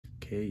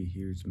Okay,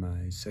 here's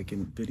my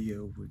second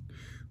video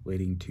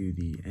relating to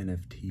the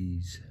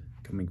NFTs,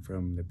 coming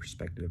from the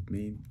perspective of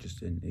me,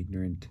 just an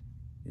ignorant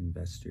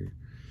investor,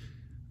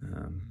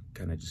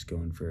 kind of just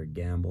going for a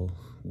gamble,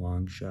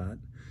 long shot,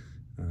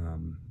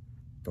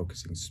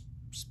 focusing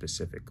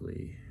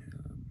specifically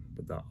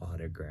with the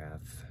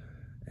autograph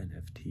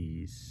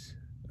NFTs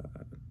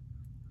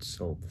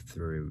sold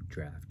through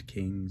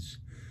DraftKings.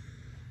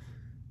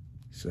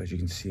 So as you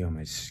can see on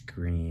my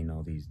screen,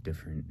 all these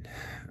different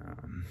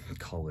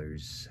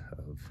colors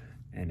of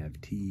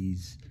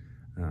NFTs.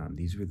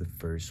 These were the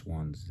first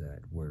ones that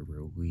were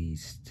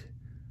released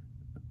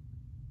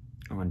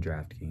on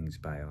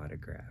DraftKings by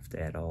Autograph.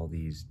 They had all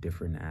these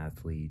different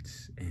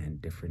athletes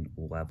and different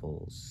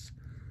levels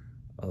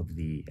of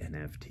the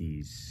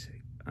NFTs,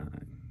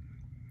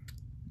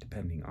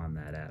 depending on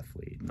that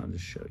athlete. And I'll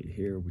just show you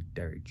here with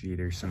Derek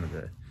Jeter, some of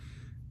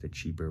the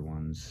cheaper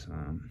ones.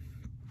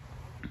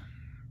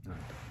 At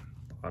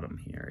the bottom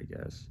here, I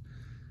guess.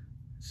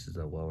 This is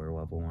a lower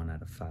level one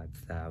out of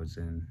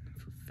 5,000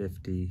 for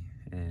 50.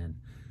 And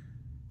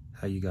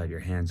how you got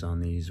your hands on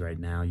these right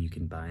now, you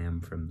can buy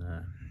them from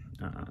the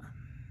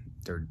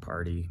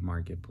third-party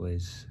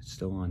marketplace. It's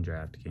still on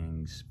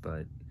DraftKings,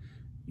 but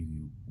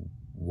you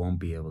won't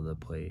be able to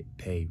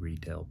pay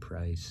retail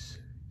price.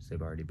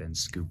 They've already been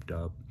scooped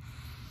up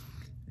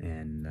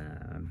and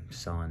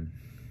selling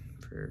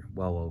for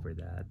well over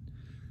that.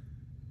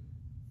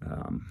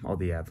 All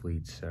the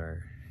athletes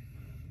are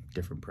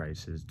different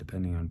prices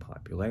depending on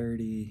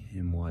popularity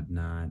and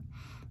whatnot.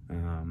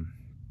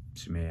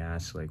 So you may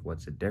ask, like,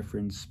 what's the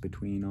difference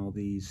between all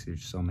these?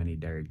 There's so many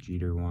Derek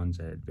Jeter ones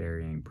at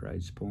varying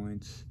price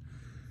points.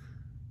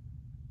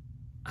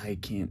 I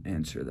can't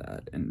answer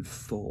that in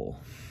full.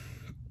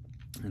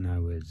 And I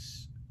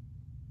was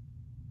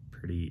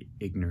pretty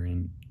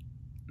ignorant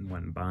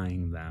when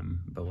buying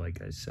them. But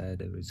like I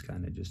said, it was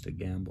kind of just a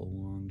gamble,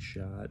 long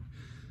shot.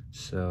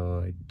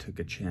 So I took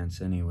a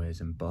chance anyways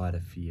and bought a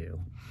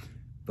few.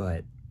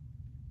 But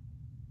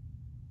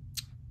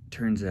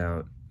turns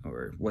out,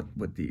 or what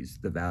the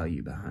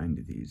value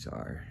behind these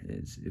are,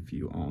 is if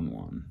you own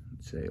one,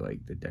 say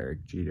like the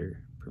Derek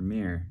Jeter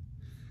Premier,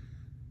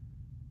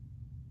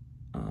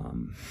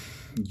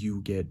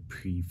 you get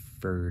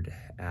preferred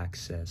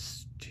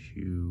access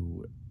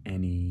to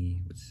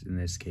any, in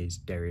this case,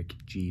 Derek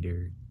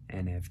Jeter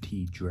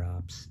NFT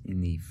drops in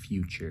the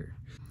future.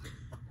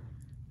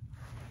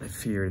 I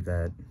fear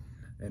that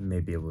it may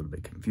be a little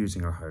bit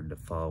confusing or hard to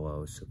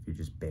follow, so if you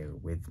just bear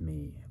with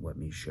me, let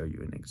me show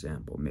you an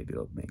example. Maybe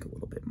it'll make a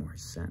little bit more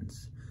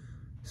sense.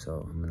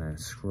 So I'm gonna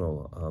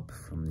scroll up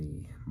from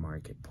the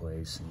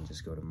marketplace and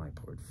just go to my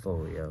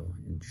portfolio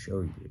and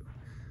show you.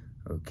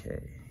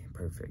 Okay,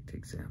 perfect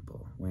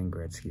example. Wayne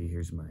Gretzky,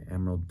 here's my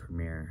Emerald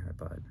Premier I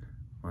bought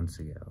months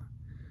ago.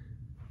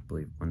 I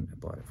believe I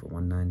bought it for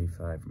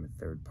 $195 from a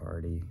third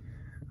party.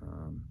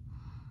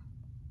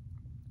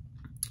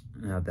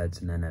 Now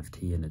that's an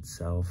NFT in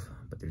itself,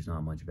 but there's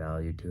not much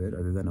value to it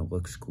other than it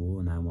looks cool,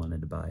 and I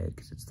wanted to buy it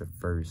because it's the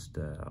first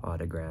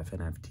autograph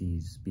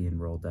NFTs being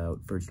rolled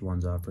out. First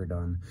ones offered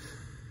on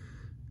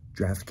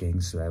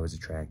DraftKings, so that was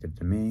attractive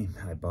to me.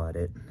 I bought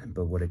it,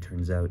 but what it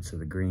turns out, so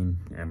the green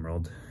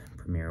Emerald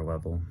Premier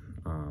level,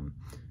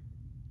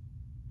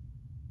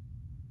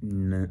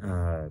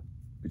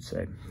 let's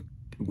say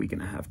a week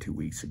and a half, 2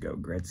 weeks ago,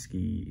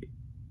 Gretzky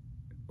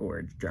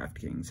or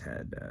DraftKings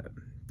had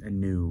a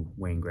new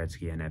Wayne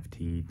Gretzky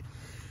NFT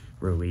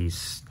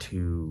release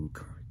to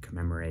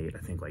commemorate, I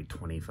think, like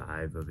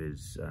 25 of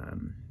his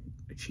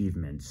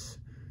achievements.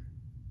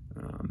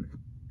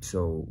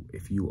 So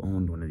if you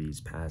owned one of these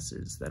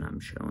passes that I'm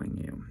showing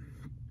you,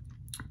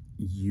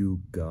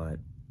 you got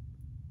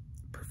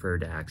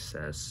preferred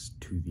access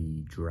to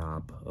the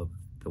drop of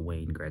the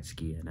Wayne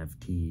Gretzky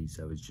NFTs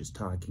I was just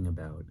talking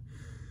about.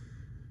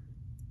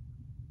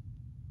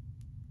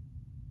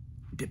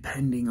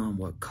 Depending on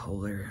what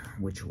color,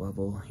 which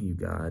level you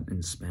got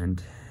and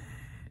spent,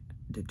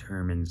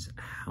 determines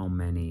how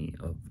many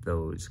of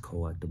those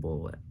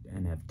collectible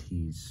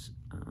NFTs,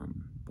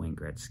 Wayne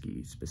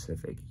Gretzky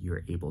specific,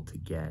 you're able to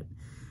get.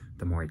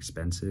 The more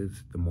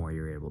expensive, the more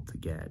you're able to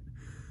get.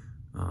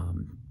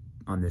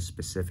 On this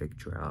specific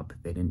drop,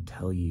 they didn't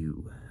tell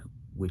you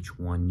which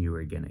one you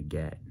were gonna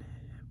get,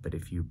 but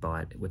if you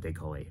bought what they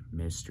call a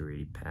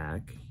mystery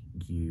pack,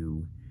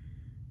 you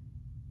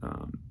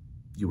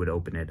would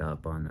open it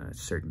up on a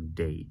certain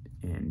date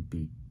and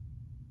be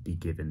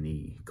given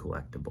the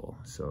collectible.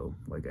 So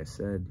like I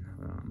said,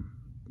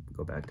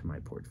 go back to my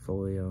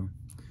portfolio.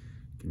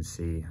 You can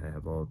see I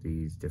have all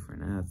these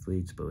different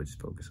athletes, but let's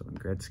focus on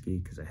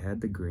Gretzky because I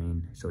had the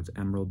green. So it's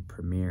Emerald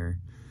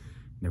Premier.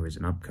 There was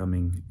an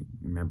upcoming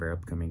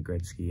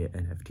Gretzky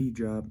NFT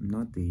drop,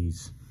 not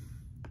these.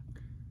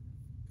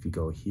 If you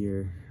go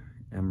here,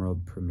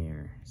 Emerald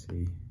Premier,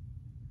 see?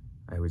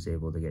 I was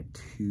able to get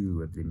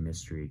 2 of the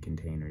mystery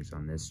containers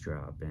on this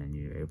drop, and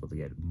you're able to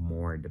get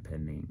more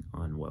depending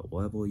on what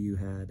level you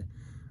had.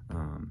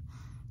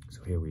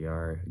 So here we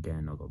are.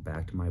 Again, I'll go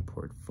back to my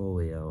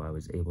portfolio. I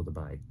was able to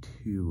buy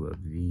 2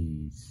 of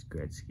these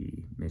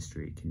Gretzky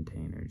mystery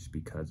containers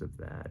because of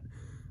that.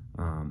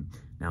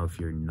 Now, if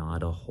you're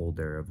not a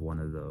holder of one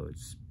of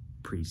those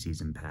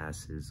preseason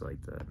passes,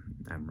 like the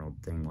Emerald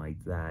thing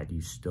like that, you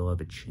still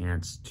have a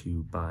chance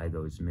to buy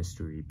those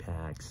mystery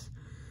packs,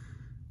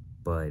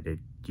 but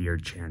your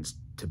chance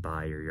to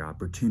buy, or your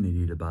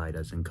opportunity to buy,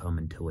 doesn't come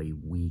until a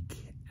week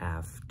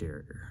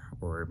after,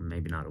 or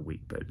maybe not a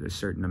week, but a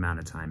certain amount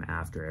of time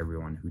after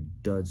everyone who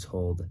does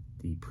hold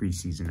the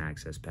preseason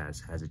access pass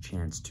has a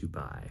chance to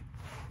buy.